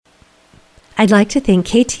I'd like to thank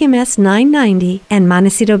KTMS 990 and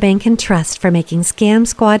Montecito Bank and Trust for making Scam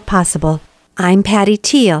Squad possible. I'm Patty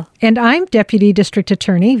Teal. And I'm Deputy District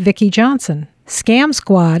Attorney Vicki Johnson. Scam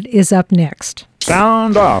Squad is up next.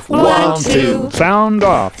 Sound off. 1, 2. Sound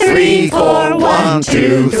off. 3, 4. 1,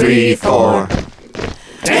 2, 3, 4.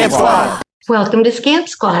 Scam Squad. Welcome to Scam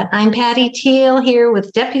Squad. I'm Patty Teal here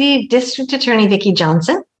with Deputy District Attorney Vicki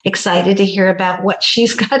Johnson. Excited to hear about what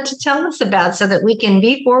she's got to tell us about so that we can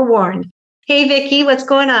be forewarned. Hey, Vicki, what's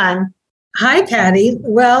going on? Hi, Patty.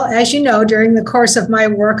 Well, as you know, during the course of my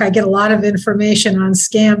work, I get a lot of information on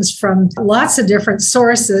scams from lots of different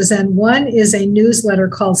sources. And one is a newsletter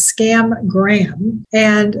called Scamgram.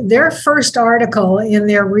 And their first article in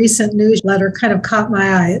their recent newsletter kind of caught my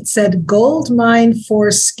eye. It said, "Gold Mine for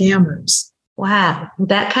Scammers." Wow,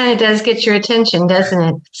 that kind of does get your attention, doesn't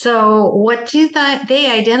it? So what do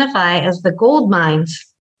they identify as the gold mines?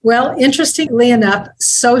 Well, interestingly enough,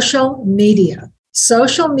 social media.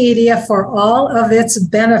 Social media, for all of its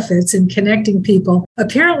benefits in connecting people,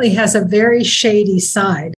 apparently has a very shady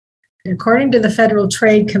side. According to the Federal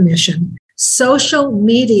Trade Commission, social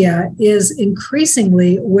media is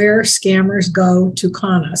increasingly where scammers go to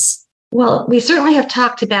con us. Well, we certainly have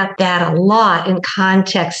talked about that a lot in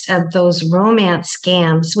context of those romance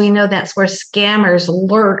scams. We know that's where scammers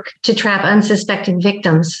lurk to trap unsuspecting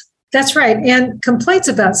victims. That's right. And complaints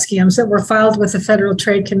about scams that were filed with the Federal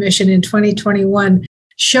Trade Commission in 2021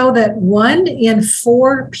 show that 1 in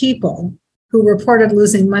 4 people who reported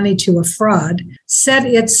losing money to a fraud said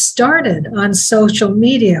it started on social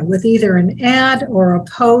media with either an ad or a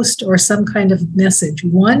post or some kind of message.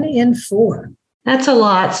 1 in 4. That's a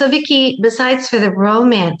lot. So, Vicki, besides for the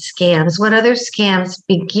romance scams, what other scams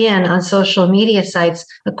begin on social media sites,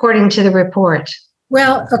 according to the report?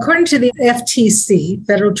 Well, according to the FTC,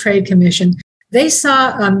 Federal Trade Commission, they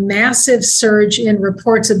saw a massive surge in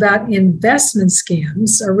reports about investment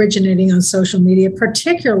scams originating on social media,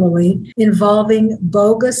 particularly involving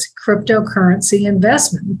bogus cryptocurrency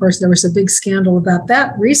investment. Of course, there was a big scandal about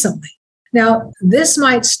that recently. Now, this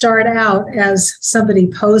might start out as somebody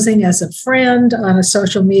posing as a friend on a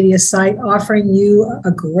social media site, offering you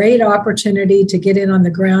a great opportunity to get in on the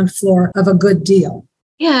ground floor of a good deal.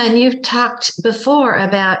 Yeah, and you've talked before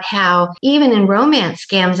about how even in romance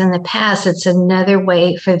scams in the past, it's another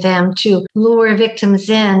way for them to lure victims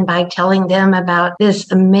in by telling them about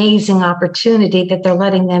this amazing opportunity that they're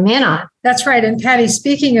letting them in on. That's right. And Patty,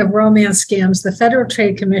 speaking of romance scams, the Federal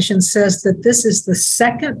Trade Commission says that this is the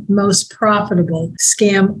second most profitable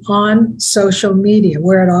scam on social media,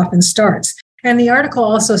 where it often starts. And the article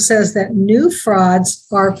also says that new frauds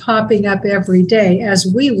are popping up every day, as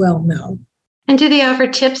we well know. And do they offer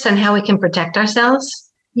tips on how we can protect ourselves?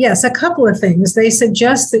 Yes, a couple of things. They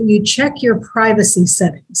suggest that you check your privacy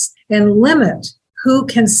settings and limit who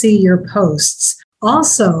can see your posts.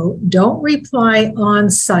 Also, don't reply on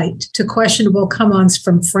site to questionable come-ons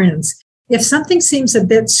from friends. If something seems a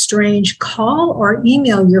bit strange, call or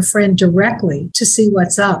email your friend directly to see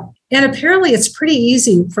what's up. And apparently it's pretty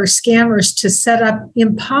easy for scammers to set up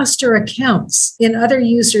imposter accounts in other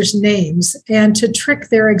users' names and to trick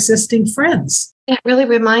their existing friends. It really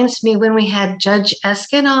reminds me when we had Judge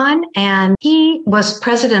Eskin on, and he was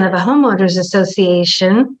president of a homeowners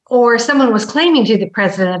association, or someone was claiming to be the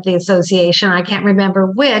president of the association. I can't remember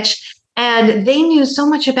which. And they knew so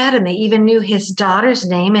much about him. They even knew his daughter's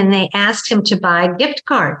name, and they asked him to buy gift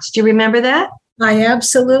cards. Do you remember that? I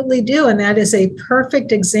absolutely do. And that is a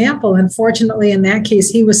perfect example. Unfortunately, in that case,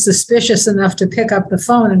 he was suspicious enough to pick up the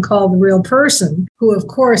phone and call the real person, who, of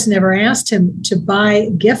course, never asked him to buy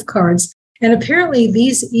gift cards. And apparently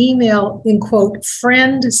these email, in quote,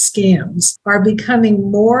 friend scams are becoming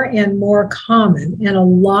more and more common. And a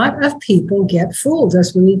lot of people get fooled.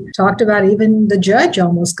 As we talked about, even the judge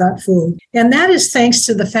almost got fooled. And that is thanks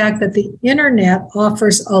to the fact that the internet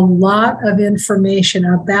offers a lot of information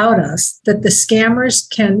about us that the scammers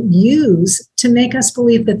can use to make us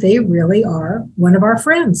believe that they really are one of our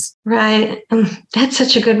friends. Right. That's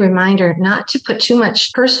such a good reminder not to put too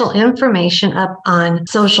much personal information up on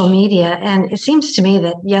social media. And it seems to me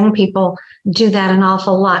that young people do that an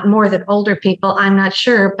awful lot more than older people. I'm not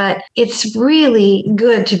sure, but it's really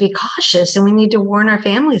good to be cautious, and we need to warn our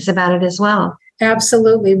families about it as well.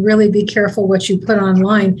 Absolutely. Really be careful what you put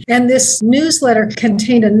online. And this newsletter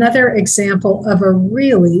contained another example of a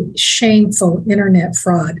really shameful internet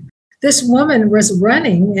fraud. This woman was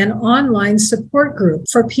running an online support group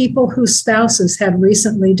for people whose spouses had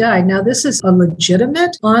recently died. Now, this is a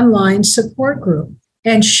legitimate online support group.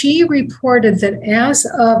 And she reported that as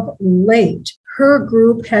of late, her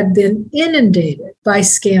group had been inundated by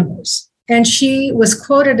scammers. And she was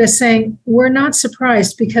quoted as saying, "We're not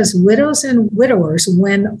surprised because widows and widowers,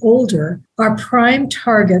 when older, are prime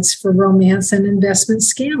targets for romance and investment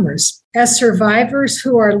scammers. As survivors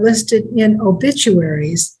who are listed in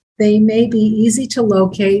obituaries, they may be easy to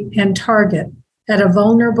locate and target at a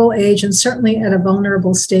vulnerable age and certainly at a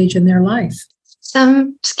vulnerable stage in their life."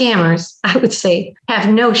 Some scammers, I would say,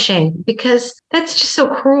 have no shame because that's just so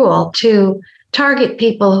cruel to target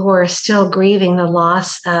people who are still grieving the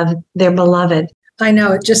loss of their beloved. I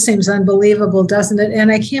know, it just seems unbelievable, doesn't it? And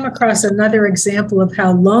I came across another example of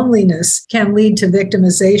how loneliness can lead to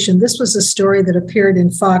victimization. This was a story that appeared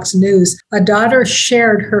in Fox News. A daughter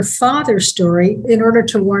shared her father's story in order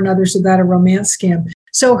to warn others about a romance scam.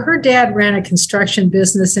 So her dad ran a construction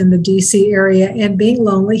business in the DC area, and being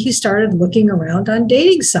lonely, he started looking around on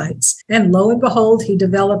dating sites. And lo and behold, he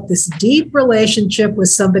developed this deep relationship with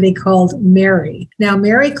somebody called Mary. Now,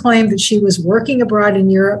 Mary claimed that she was working abroad in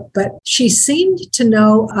Europe, but she seemed to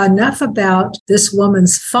know enough about this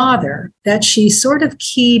woman's father that she sort of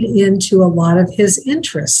keyed into a lot of his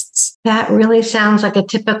interests. That really sounds like a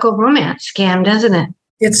typical romance scam, doesn't it?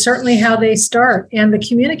 It's certainly how they start. And the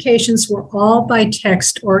communications were all by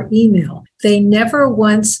text or email. They never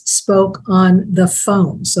once spoke on the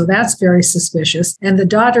phone. So that's very suspicious. And the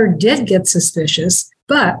daughter did get suspicious,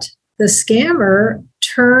 but the scammer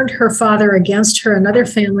turned her father against her and other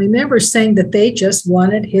family members, saying that they just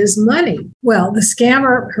wanted his money. Well, the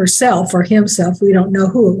scammer herself or himself, we don't know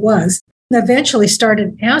who it was, eventually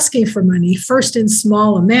started asking for money, first in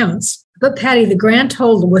small amounts. But Patty, the grand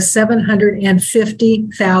total was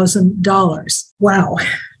 $750,000. Wow.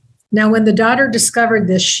 Now, when the daughter discovered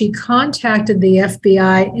this, she contacted the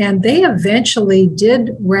FBI, and they eventually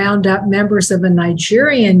did round up members of a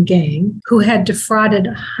Nigerian gang who had defrauded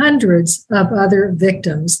hundreds of other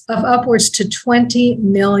victims of upwards to $20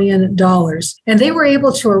 million. And they were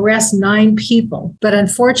able to arrest 9 people. But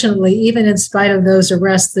unfortunately, even in spite of those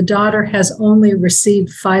arrests, the daughter has only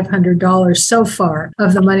received $500 so far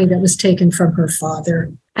of the money that was taken from her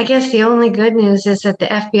father. I guess the only good news is that the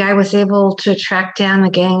FBI was able to track down the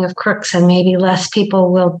gang of crooks and maybe less people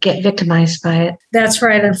will get victimized by it. That's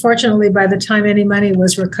right. Unfortunately, by the time any money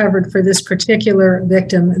was recovered for this particular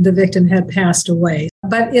victim, the victim had passed away.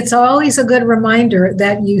 But it's always a good reminder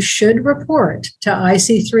that you should report to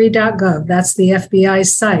IC3.gov. That's the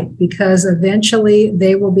FBI's site, because eventually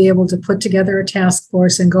they will be able to put together a task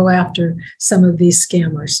force and go after some of these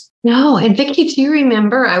scammers. No, and Vicki, do you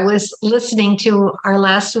remember I was listening to our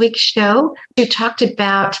last week's show? You talked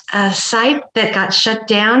about a site that got shut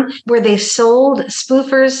down where they sold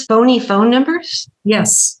spoofers phony phone numbers?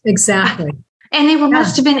 Yes, exactly. And they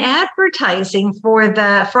must have been advertising for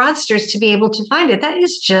the fraudsters to be able to find it. That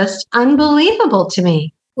is just unbelievable to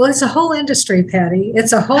me. Well, it's a whole industry, Patty.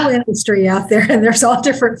 It's a whole industry out there, and there's all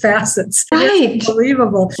different facets. Right. It's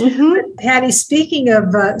unbelievable. Mm-hmm. Patty, speaking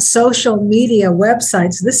of social media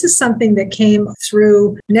websites, this is something that came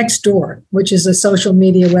through Nextdoor, which is a social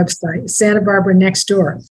media website, Santa Barbara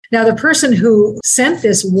Nextdoor. Now, the person who sent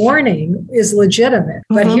this warning is legitimate,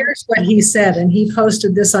 but here's what he said, and he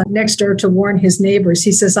posted this on Nextdoor to warn his neighbors.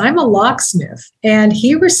 He says, "I'm a locksmith, and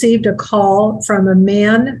he received a call from a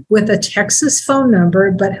man with a Texas phone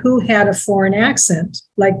number, but who had a foreign accent,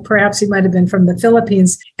 like perhaps he might have been from the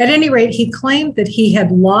Philippines. At any rate, he claimed that he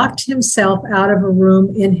had locked himself out of a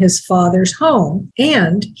room in his father's home,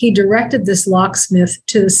 and he directed this locksmith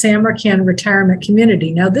to the Samarkand retirement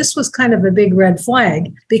community." Now, this was kind of a big red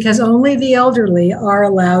flag, because only the elderly are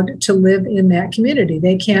allowed to live in that community.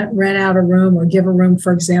 They can't rent out a room or give a room,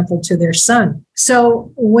 for example, to their son.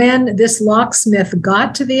 So when this locksmith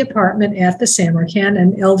got to the apartment at the Samarkand,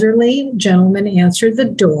 an elderly gentleman answered the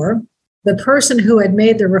door. The person who had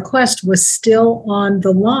made the request was still on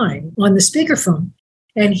the line, on the speakerphone.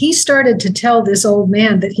 And he started to tell this old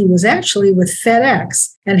man that he was actually with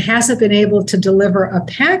FedEx and hasn't been able to deliver a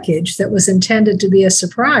package that was intended to be a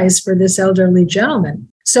surprise for this elderly gentleman.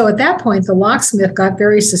 So at that point, the locksmith got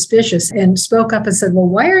very suspicious and spoke up and said, "Well,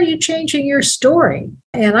 why are you changing your story?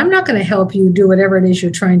 And I'm not going to help you do whatever it is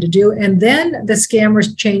you're trying to do." And then the scammer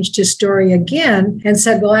changed his story again and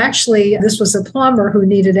said, "Well, actually, this was a plumber who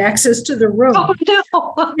needed access to the room." Oh, no.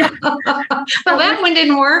 Well, that one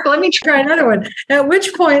didn't work. Let me Try another one. At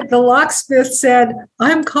which point the locksmith said,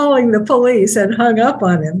 "I'm calling the police," and hung up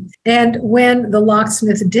on him. And when the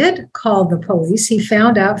locksmith did call the police, he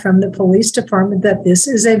found out from the police department that this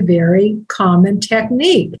is a very common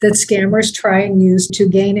technique that scammers try and use to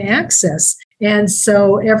gain access. And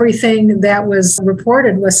so everything that was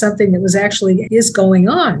reported was something that is going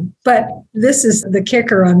on. But this is the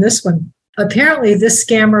kicker on this one. Apparently, this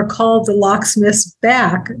scammer called the locksmiths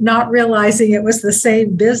back, not realizing it was the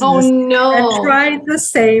same business. Oh, no. And tried the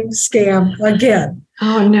same scam again.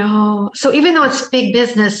 Oh, no. So even though it's big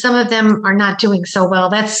business, some of them are not doing so well.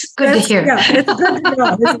 That's good to hear. Yeah, it's good to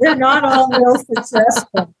know. They're not all real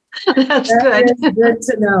successful. That's That good. is good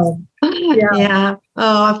to know. Yeah.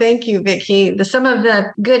 Oh, thank you, Vicki. Some of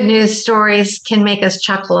the good news stories can make us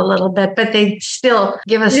chuckle a little bit, but they still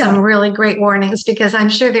give us some really great warnings, because I'm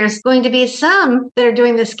sure there's going to be some that are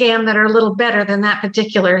doing the scam that are a little better than that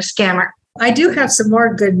particular scammer. I do have some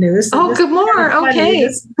more good news. Oh, good more. Okay.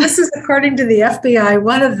 This is according to the FBI,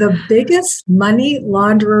 one of the biggest money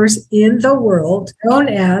launderers in the world, known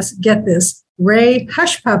as, get this, Ray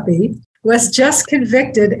Hushpuppi, was just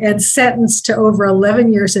convicted and sentenced to over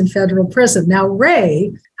 11 years in federal prison. Now,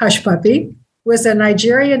 Ray Hushpuppi was a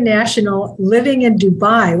Nigerian national living in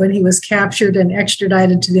Dubai when he was captured and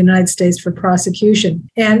extradited to the United States for prosecution.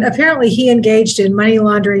 And apparently he engaged in money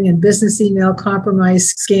laundering and business email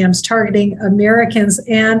compromise scams targeting Americans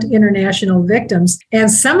and international victims.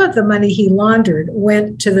 And some of the money he laundered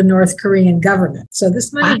went to the North Korean government. So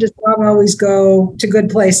this money does not always go to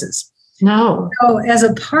good places. No. So as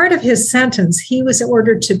a part of his sentence, he was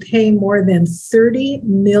ordered to pay more than $30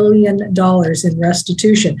 million in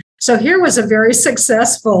restitution. So here was a very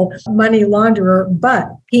successful money launderer, but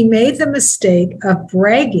he made the mistake of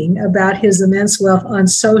bragging about his immense wealth on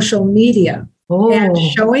social media. And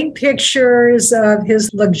showing pictures of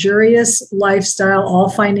his luxurious lifestyle, all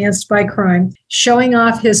financed by crime, showing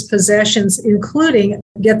off his possessions, including,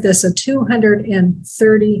 get this, a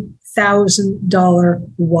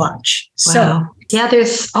 $230,000 watch. Wow. So, yeah,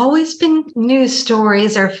 there's always been news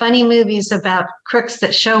stories or funny movies about crooks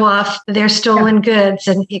that show off their stolen goods,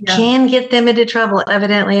 and it can get them into trouble,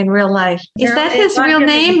 evidently, in real life. Is that his real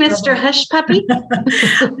name, Mr. Hushpuppi?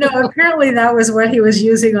 No, apparently that was what he was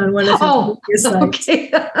using on one of his sites. Okay.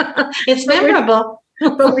 It's memorable.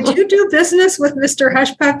 But would you do business with Mr.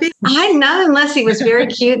 Hushpuppi? I'm not, unless he was very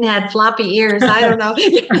cute and had floppy ears. I don't know.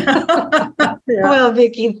 Well,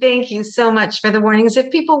 Vicki, thank you so much for the warnings. If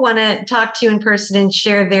people want to talk to you in person and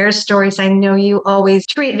share their stories, I know you always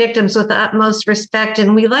treat victims with the utmost respect,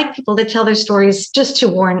 and we like people to tell their stories just to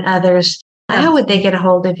warn others. How would they get a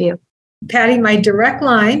hold of you? Patty, my direct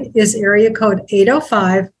line is area code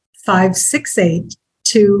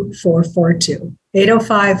 805-568-2442.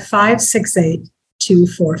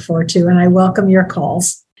 805-568-2442. And I welcome your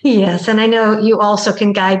calls. Yes. And I know you also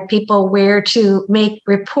can guide people where to make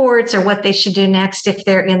reports or what they should do next if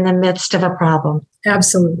they're in the midst of a problem.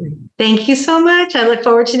 Absolutely. Thank you so much. I look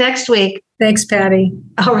forward to next week. Thanks, Patty.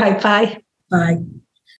 All right. Bye. Bye.